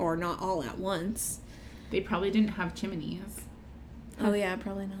lit or not all at once. They probably didn't have chimneys. Oh, yeah,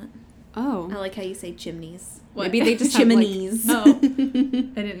 probably not. Oh. I like how you say chimneys. What? Maybe they just have like Chimneys. Oh. I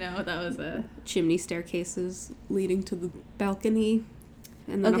didn't know that was a... chimney staircases leading to the balcony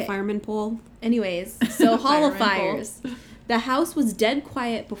and then Okay. a fireman pole. Anyways, so Hall of Fireman Fires. The house was dead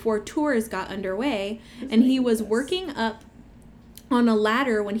quiet before tours got underway, and he was working up on a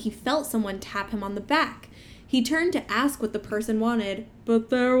ladder when he felt someone tap him on the back. He turned to ask what the person wanted,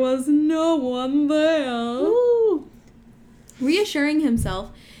 but there was no one there. Woo. Reassuring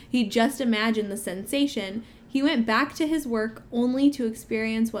himself, he just imagined the sensation. He went back to his work only to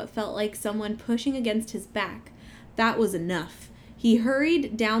experience what felt like someone pushing against his back. That was enough. He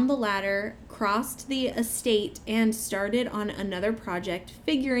hurried down the ladder, crossed the estate, and started on another project,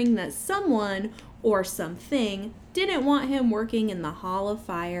 figuring that someone or something didn't want him working in the Hall of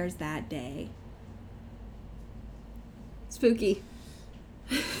Fires that day. Spooky.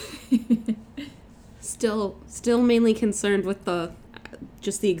 Still mainly concerned with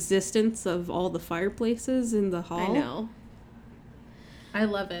just the existence of all the fireplaces in the hall. I know. I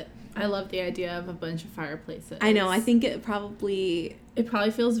love it. I love the idea of a bunch of fireplaces. I know. I think it probably... It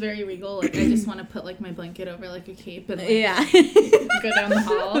probably feels very regal. Like, I just want to put, like, my blanket over, like, a cape and, like, Yeah. go down the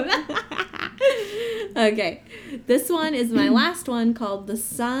hall. Okay. This one is my last one, called The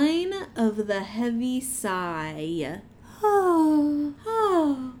Sign of the Heavy Sigh.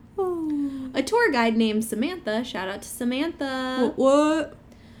 A tour guide named Samantha, shout out to Samantha, What?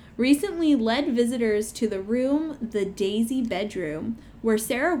 recently led visitors to the room, the Daisy Bedroom, where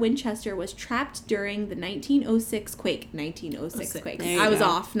Sarah Winchester was trapped during the 1906 quake. 1906 quake. There you I was go.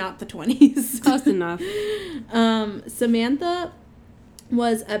 off, not the 20s. Close enough. Samantha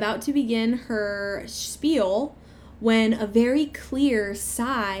was about to begin her spiel when a very clear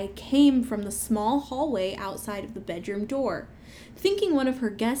sigh came from the small hallway outside of the bedroom door. Thinking one of her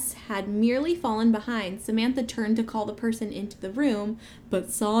guests had merely fallen behind, Samantha turned to call the person into the room, but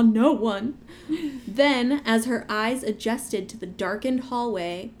saw no one. Then, as her eyes adjusted to the darkened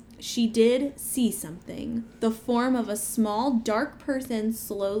hallway, she did see something. The form of a small, dark person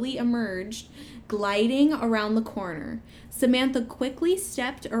slowly emerged, gliding around the corner. Samantha quickly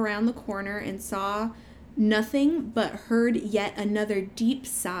stepped around the corner and saw nothing, but heard yet another deep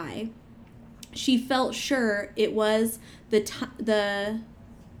sigh. She felt sure it was the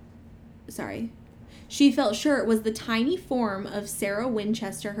tiny form of Sarah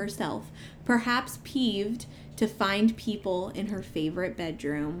Winchester herself, perhaps peeved to find people in her favorite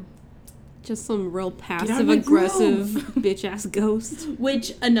bedroom. Just some real out of passive my aggressive bitch ass ghost.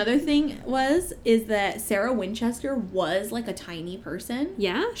 Which another thing is that Sarah Winchester was like a tiny person.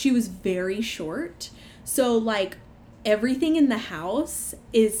 Yeah? She was very short. So like everything in the house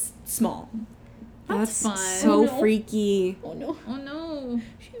is small. That's fun. So Oh, no. freaky. Oh no. Oh, no.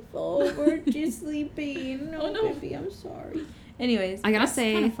 She fell over. She's sleeping. No, Oh, no. baby, I'm sorry. Anyways, I gotta That's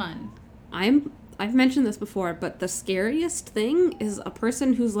say, kind of fun. I've mentioned this before, but the scariest thing is a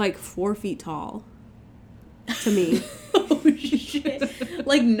person who's like 4 feet tall. To me. oh shit.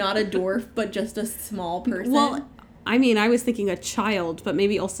 Like not a dwarf, but just a small person. Well, I mean, I was thinking a child, but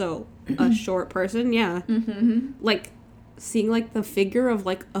maybe also a short person. Yeah. mm-hmm. Like, seeing like the figure of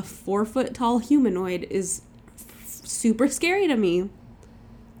like a 4 foot tall humanoid is super scary to me.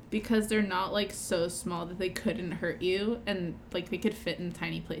 Because they're not, like, so small that they couldn't hurt you, and, like, they could fit in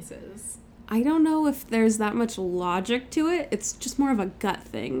tiny places. I don't know if there's that much logic to it. It's just more of a gut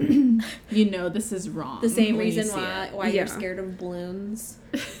thing. You know this is wrong. The same when you reason see why it. you're scared of balloons.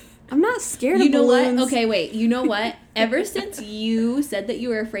 I'm not scared You of know balloons. what? Okay, wait. You know what? Ever since you said that you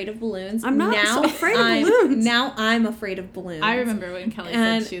were afraid of balloons, I'm not now so afraid of balloons. Now I'm afraid of balloons. I remember when Kelly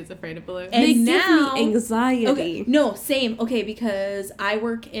said she was afraid of balloons. and They now, give me anxiety. Okay, no, same. Okay, because I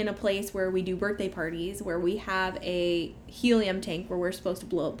work in a place where we do birthday parties, where we have a helium tank where we're supposed to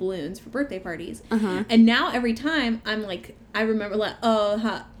blow up balloons for birthday parties. Uh-huh. And now every time I'm like, I remember like,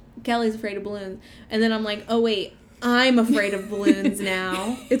 Kelly's afraid of balloons, and then I'm like, oh wait, I'm afraid of balloons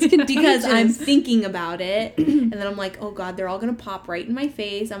now. It's contagious. Because I'm thinking about it, and then I'm like, oh god, they're all gonna pop right in my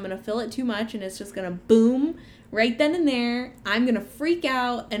face. I'm gonna fill it too much, and it's just gonna boom right then and there. I'm gonna freak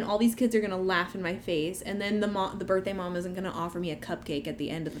out, and all these kids are gonna laugh in my face, and then the birthday mom isn't gonna offer me a cupcake at the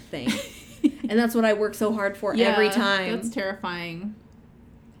end of the thing. And that's what I work so hard for every time. That's terrifying.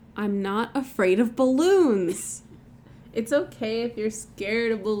 I'm not afraid of balloons. It's okay if you're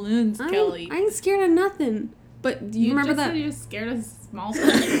scared of balloons, Kelly. I ain't scared of nothing. But do you remember just that? Said you're scared of small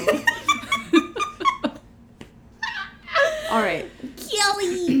people. All right.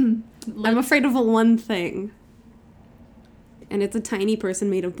 Kelly! I'm afraid of one thing. And it's a tiny person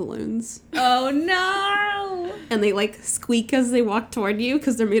made of balloons. Oh no! And they like squeak as they walk toward you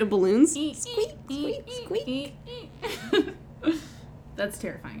because they're made of balloons. Squeak, squeak, squeak. That's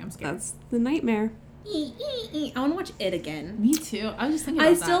terrifying. I'm scared. That's the nightmare. I want to watch it again. Me too. I was just thinking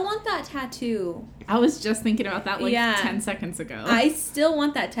about that. I still want that tattoo. I was just thinking about that 10 seconds ago. I still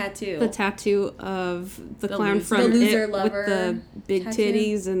want that tattoo. The tattoo of the clown loser. from The loser It lover with the big tattoo.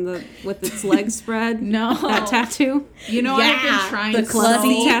 titties and with its legs spread. No. That tattoo. You know, I've been trying the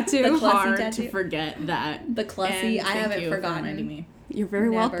Clussy tattoo. The Clussy hard tattoo. to forget that. The Clussy. And I thank haven't you for forgotten. reminding me. You're very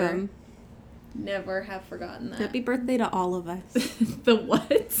Never. welcome. Never have forgotten that. Happy birthday to all of us. The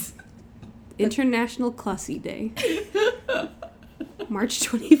what? International Clussy Day. March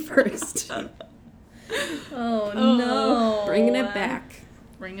 21st. Oh no. Bringing it back.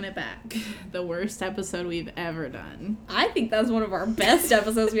 Bringing it back. The worst episode we've ever done. I think that's one of our best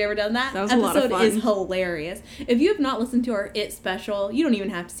episodes we've ever done. That was a lot of episode is fun. hilarious. If you have not listened to our It special, you don't even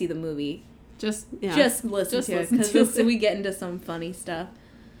have to see the movie. Just Just listen Just to listen it to because it. we get into some funny stuff.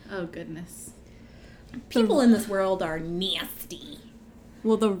 oh goodness. People in this world are nasty.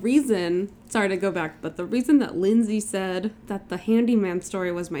 Well, the reason, sorry to go back, but the reason that Lyndsie said that the handyman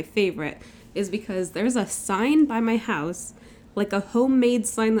story was my favorite is because there's a sign by my house, like a homemade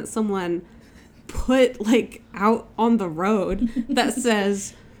sign that someone put like out on the road that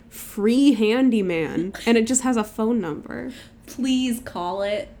says free handyman, and it just has a phone number. Please call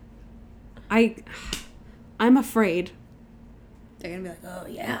it. I'm afraid. They're gonna be like, oh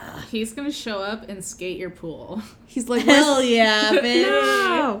yeah. He's gonna show up and skate your pool. He's like, Hell yeah, bitch.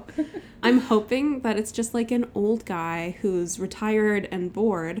 no. I'm hoping that it's just like an old guy who's retired and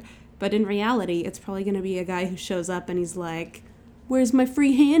bored, but in reality, it's probably going to be a guy who shows up and he's like, where's my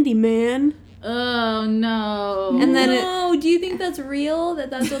free handyman? Oh no. And then no, do you think that's real?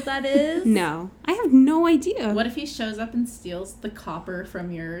 That's what that is? No. I have no idea. What if he shows up and steals the copper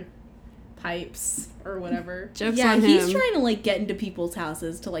from your pipes or whatever? Joke's Yeah, on he's him. trying to like get into people's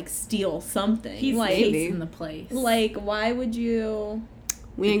houses to like steal something. He's like, maybe. in the place. like, why would you?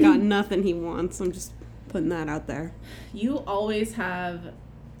 We ain't got nothing he wants. I'm just putting that out there. You always have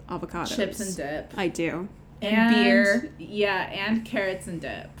Avocados. chips and dip. I do. And beer. Yeah, and carrots and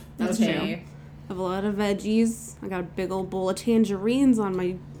dip. That's true. I have a lot of veggies. I got a big old bowl of tangerines on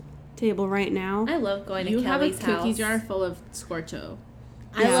my table right now. I love going You to have a Kelly's cookie house. jar full of Scorcho.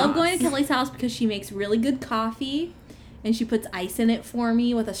 I Yeah. love going to Kelly's house because she makes really good coffee, and she puts ice in it for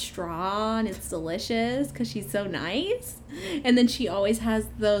me with a straw, and it's delicious because she's so nice. And then she always has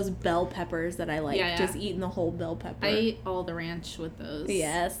those bell peppers that I like. Yeah, yeah. Just eating the whole bell pepper. I ate all the ranch with those.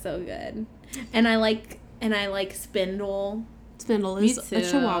 Yeah, so good. And I like Spindle. Spindle Me is a too.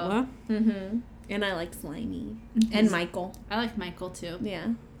 chihuahua. Mm-hmm. And I like Slimy. Mm-hmm. And Michael. I like Michael too. Yeah.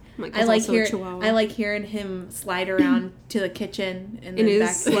 Michael's I like also a chihuahua. I like hearing him slide around to the kitchen and In then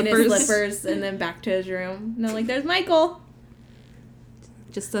his back in his slippers. slippers and then back to his room. And I'm like, there's Michael.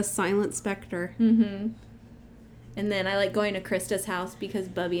 Just a silent specter. Mm-hmm. And then I like going to Khrysta's house because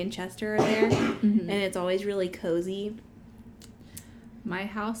Bubby and Chester are there, Mm-hmm. and it's always really cozy. My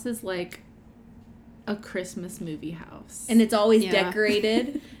house is like a Christmas movie house. And it's always Yeah.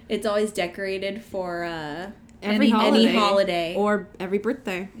 decorated. It's always decorated for Every any holiday. holiday. Or every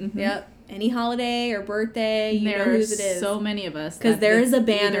birthday. Mhm. Yep. Any holiday or birthday, you know There are whose it is. so many of us. 'Cause that there it's is a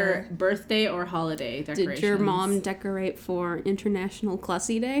banner. either birthday or holiday decorations. Did your mom decorate for International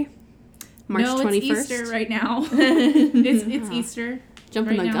Clussy Day? March no, 21st? it's Easter right now. It's Easter.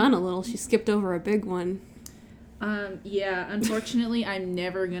 jumping right the now. gun a little. She skipped over a big one. Yeah, unfortunately, I'm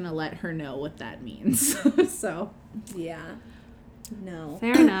never going to let her know what that means. So, Yeah. No.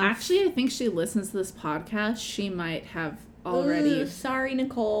 Fair enough. actually, I think she listens to this podcast. She might have already. Ooh, sorry,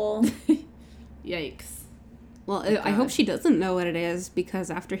 Nicole. Yikes. Well, Oh, I hope God. she doesn't know what it is, because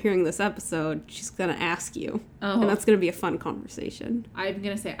after hearing this episode, she's going to ask you. Oh, And that's going to be a fun conversation. I'm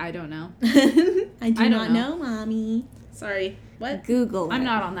going to say I don't know. I do I don't not know. know, Mommy. Sorry. What? Google it. I'm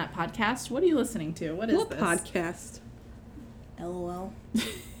not on that podcast. What are you listening to? What is What this? podcast? LOL.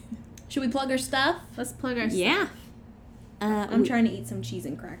 Should we plug our stuff? Let's plug our Yeah. I'm trying to eat some cheese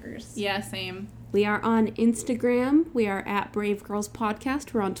and crackers. Yeah, same. We are on Instagram. We are at Brave Girls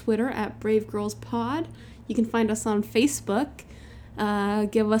Podcast. We're on Twitter at Brave Girls Pod. You can find us on Facebook.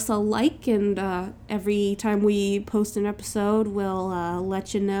 Give us a like, and every time we post an episode, we'll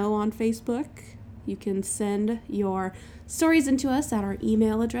let you know on Facebook. You can send your stories into us at our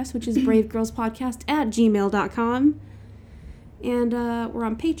email address, which is bravegirlspodcast@gmail.com. And we're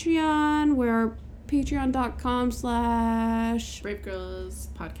on Patreon. We're patreon.com/... Brave Girls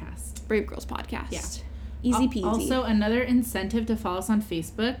Podcast. Brave Girls Podcast. Yeah. Easy peasy. Also, another incentive to follow us on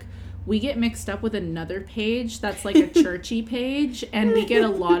Facebook. We get mixed up with another page that's like a churchy page, and we get a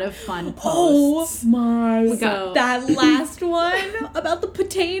lot of fun posts. my We got- that last one about the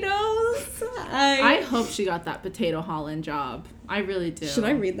potatoes. I hope she got that potato hauling job. I really do. Should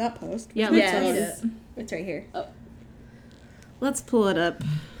I read that post? Yeah, Yes. let's read it. It's right here. Let's pull it up.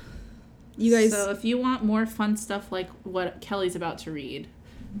 You guys... So if you want more fun stuff like what Kelly's about to read,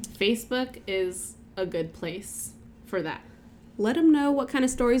 Facebook is a good place for that. Let them know what kind of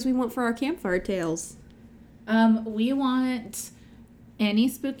stories we want for our campfire tales. We want any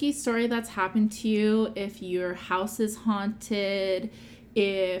spooky story that's happened to you. If your house is haunted,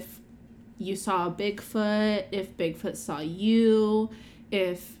 if you saw a Bigfoot, if Bigfoot saw you,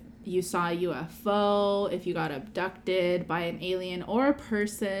 if you saw a UFO, if you got abducted by an alien or a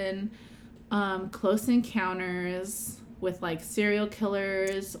person, close encounters with like serial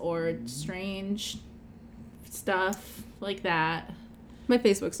killers or strange stuff like that. My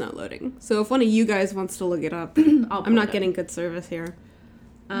Facebook's not loading. So if one of you guys wants to look it up, I'll I'm not put it. getting good service here.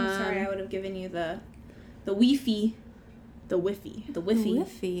 I'm sorry, I would have given you the Wi-Fi. The Wi-Fi. The Wi-Fi.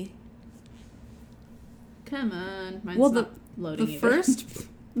 Whiffy. Come on, mine's Well, not loading The either.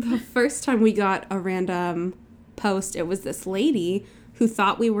 the first time we got a random post, it was this lady who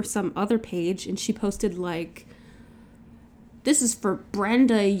thought we were some other page, and she posted like, "This is for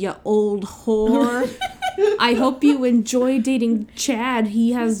Brenda, you old whore. I hope you enjoy dating Chad.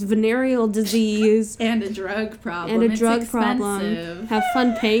 He has venereal disease And a drug problem. and a It's drug expensive. problem. Have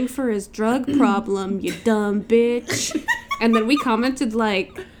fun paying for his drug problem, you dumb bitch." And then we commented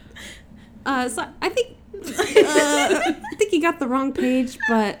like, so I think you got the wrong page,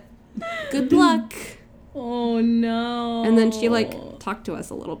 but good luck. Oh no. And then she like talked to us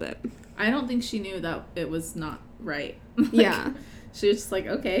a little bit. I don't think she knew that it was not right. Yeah. She was just like,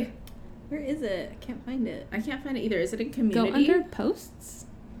 okay. Where is it? I can't find it. I can't find it either. Is it in Go community? under posts.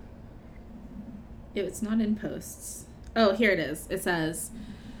 It's not in posts. Oh, here it is. It says,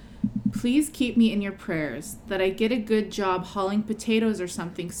 "Please keep me in your prayers that I get a good job hauling potatoes or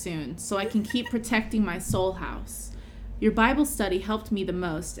something soon so I can keep protecting my soul house. Your Bible study helped me the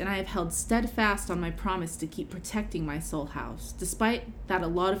most, and I have held steadfast on my promise to keep protecting my soul house, despite that a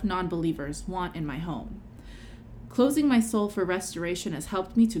lot of non-believers want in my home. Closing my soul for restoration has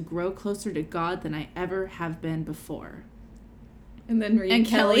helped me to grow closer to God than I ever have been before." And then read And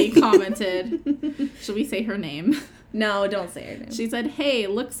Kelly commented, should we say her name? No, don't say her name. She said, "Hey,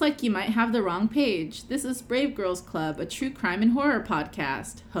 looks like you might have the wrong page. This is Brave Girls Club, a true crime and horror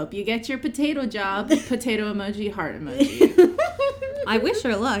podcast. Hope you get your potato job." Potato emoji, heart emoji. I wish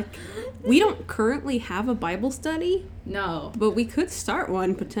her luck. We don't currently have a Bible study, No. but we could start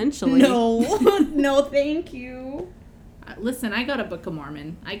one potentially. No. No, thank you. Listen, I got a Book of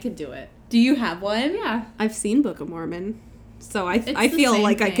Mormon. I could do it. Do you have one? Yeah. I've seen Book of Mormon, so I It's the feel same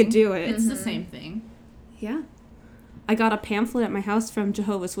like I could thing. do it. It's the same thing. Yeah. I got a pamphlet at my house from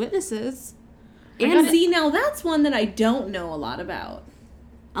Jehovah's Witnesses. got And it. See, now that's one that I don't know a lot about.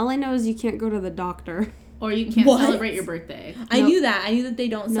 all I know is you can't go to the doctor. Or you can't What? celebrate your birthday. I No- knew that. I knew that they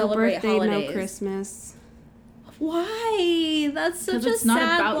don't No celebrate birthday, holidays. no Christmas. Why? That's such Because a it's not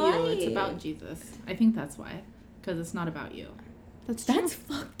sad about life. you. It's about Jesus. I think that's why. Because it's not about you. That's true. That's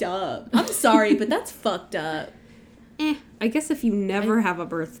fucked up. I'm sorry, but that's fucked up. I guess if you never have a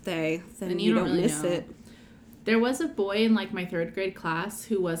birthday, then you don't really miss know. it. There was a boy in like my 3rd grade class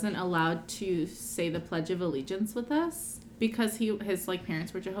who wasn't allowed to say the Pledge of Allegiance with us because his like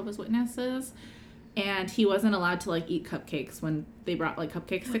parents were Jehovah's Witnesses. And he wasn't allowed to, like, eat cupcakes when they brought, like,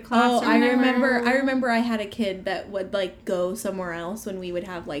 cupcakes to class. Oh, I remember I had a kid that would, like, go somewhere else when we would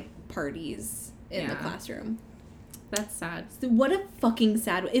have, like, parties in the classroom. That's sad. So what a fucking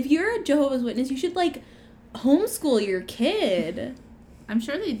sad... If you're a Jehovah's Witness, you should, like, homeschool your kid. I'm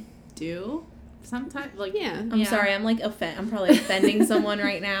sure they do sometimes. Like, yeah. I'm sorry. I'm, like, I'm probably offending someone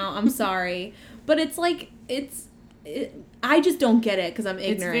right now. I'm sorry. But it's, like, I just don't get it because I'm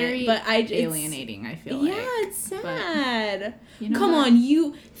ignorant. It's very alienating, I feel like. Yeah, it's sad. You know Come on,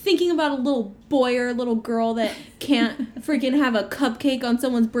 you thinking about a little boy or a little girl that can't freaking have a cupcake on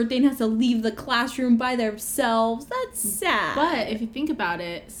someone's birthday and has to leave the classroom by themselves. That's sad. But if you think about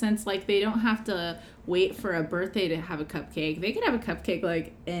it, since, like, they don't have to wait for a birthday to have a cupcake, they could have a cupcake,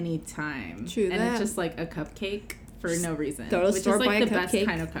 like, anytime. True and that. It's just, like, a cupcake for no reason. Go to the store, which is, like, buy a the cupcake. best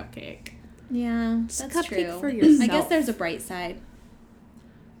kind of cupcake. Yeah, Just that's cupcake true. for yourself. I guess there's a bright side.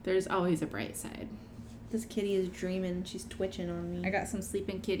 There's always a bright side. This kitty is dreaming. She's twitching on me. I got some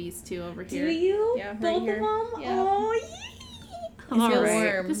sleeping kitties, too, over Do here. you? Yeah, right Both here. of them? Yeah. Oh, yay! It All feels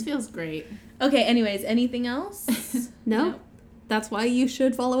right. warm. This feels great. Okay, anyways, anything else? No? Nope. That's why you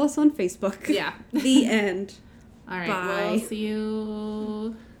should follow us on Facebook. Yeah. The end. All right. Bye. We'll see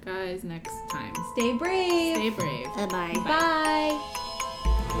you guys next time. Stay brave. Stay brave. Bye-bye. Bye.